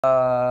We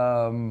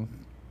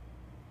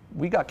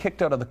got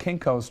kicked out of the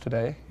Kinkos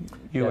today,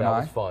 you and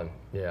I. That was fun,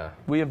 yeah.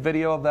 We have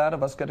video of that,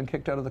 of us getting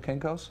kicked out of the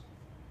Kinkos?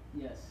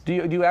 Yes. Do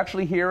you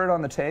actually hear it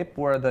on the tape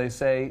where they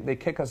say they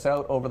kick us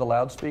out over the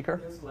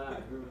loudspeaker? It's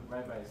loud. We're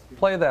right by the street.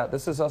 Play that.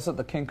 This is us at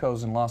the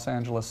Kinkos in Los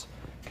Angeles,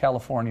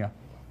 California.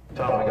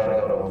 Tom, we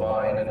gotta go to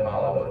Vine and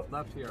Hollywood.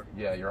 Left here.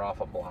 Yeah, you're off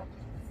a block.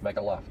 Make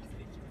a left.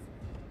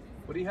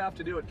 What do you have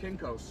to do at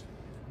Kinkos?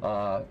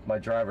 My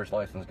driver's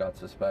license got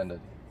suspended,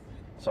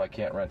 so I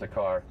can't rent a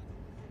car.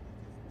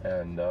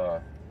 And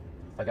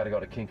I gotta go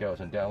to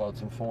Kinkos and download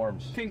some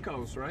forms.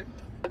 Kinkos, right?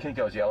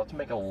 Kinkos, yeah, let's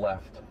make a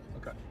left.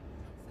 Okay.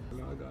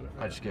 No, I got it.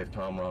 I just gave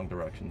Tom wrong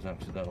directions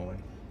accidentally.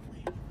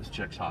 This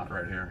chick's hot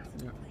right here.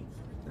 Yeah.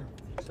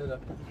 Say that.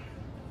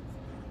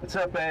 What's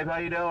up, babe? How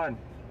you doing?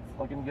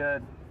 Looking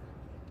good.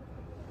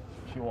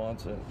 She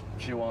wants it.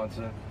 She wants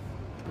it.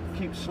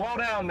 Slow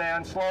down,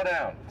 man. Slow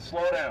down.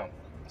 Slow down.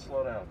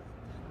 Slow down.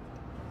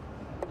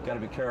 Got to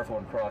be careful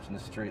when crossing the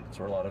street. That's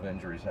where a lot of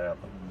injuries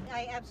happen.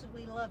 I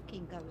absolutely love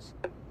Kinkos.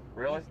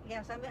 Really?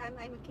 Yes, I'm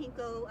a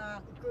Kinko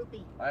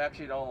groupie. I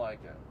actually don't like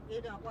it.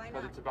 You don't? Why not?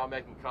 Because it's about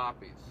making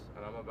copies,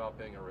 and I'm about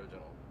being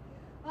original.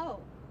 Oh,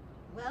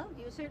 well,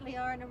 you certainly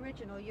are an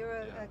original.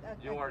 You're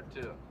You are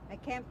too. a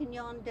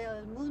Campion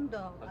del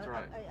Mundo. That's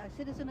right. A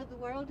citizen of the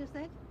world, is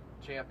that?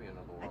 Champion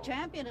of the world. A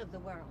champion of the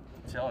world.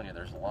 I'm telling you,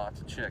 there's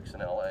lots of chicks in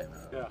LA.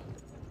 Yeah.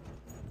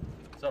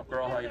 What's up,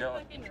 girl? How you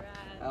doing? Fucking rad.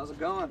 How's it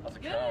going? How's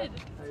it Good. going?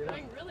 It's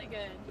going really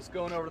good. Just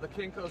going over to the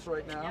Kinkos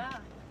right now. Yeah.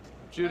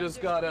 Judah's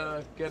got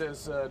to get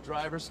his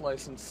driver's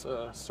license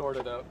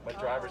sorted out. My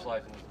driver's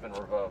license has been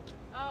revoked.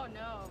 Oh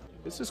no.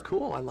 This is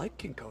cool. I like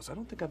Kinkos. I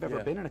don't think I've ever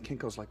Yeah. been in a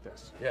Kinkos like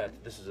this. Yeah,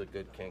 this is a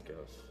good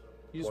Kinkos.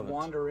 You just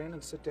wander in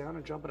and sit down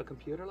and jump on a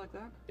computer like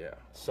that? Yeah.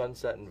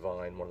 Sunset and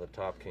Vine, one of the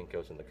top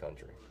Kinkos in the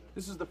country.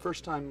 This is the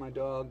first time my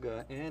dog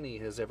Annie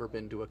has ever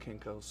been to a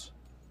Kinkos.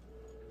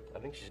 I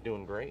think she's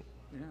doing great.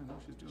 Yeah, no,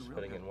 she's doing really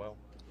Fitting good. in well.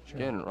 Sure.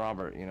 Again,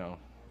 Robert, you know,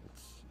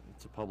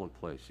 it's a public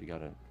place. You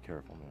gotta be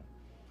careful, man.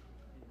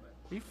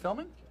 Are you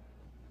filming?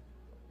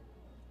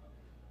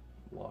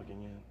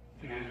 Logging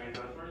in. Management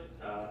customers,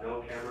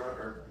 no camera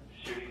or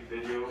shooting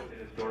video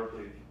in a store,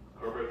 please.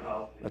 Corporate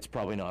policy. That's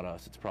probably not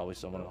us. It's probably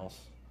someone else.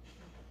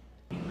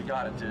 We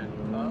got it, dude.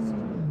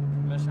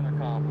 Awesome. Mission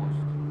accomplished.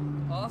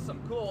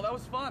 Awesome. Cool. That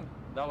was fun.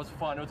 That was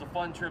fun. It was a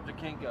fun trip to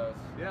Kinkos.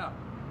 Yeah.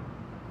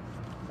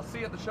 I'll see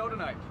you at the show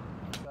tonight.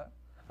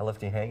 I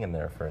left you hanging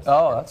there for a second.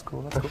 Oh, that's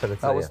cool. That's cool.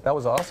 That was That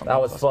was awesome.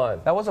 That was fun.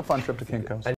 That was a fun trip to Kinkos.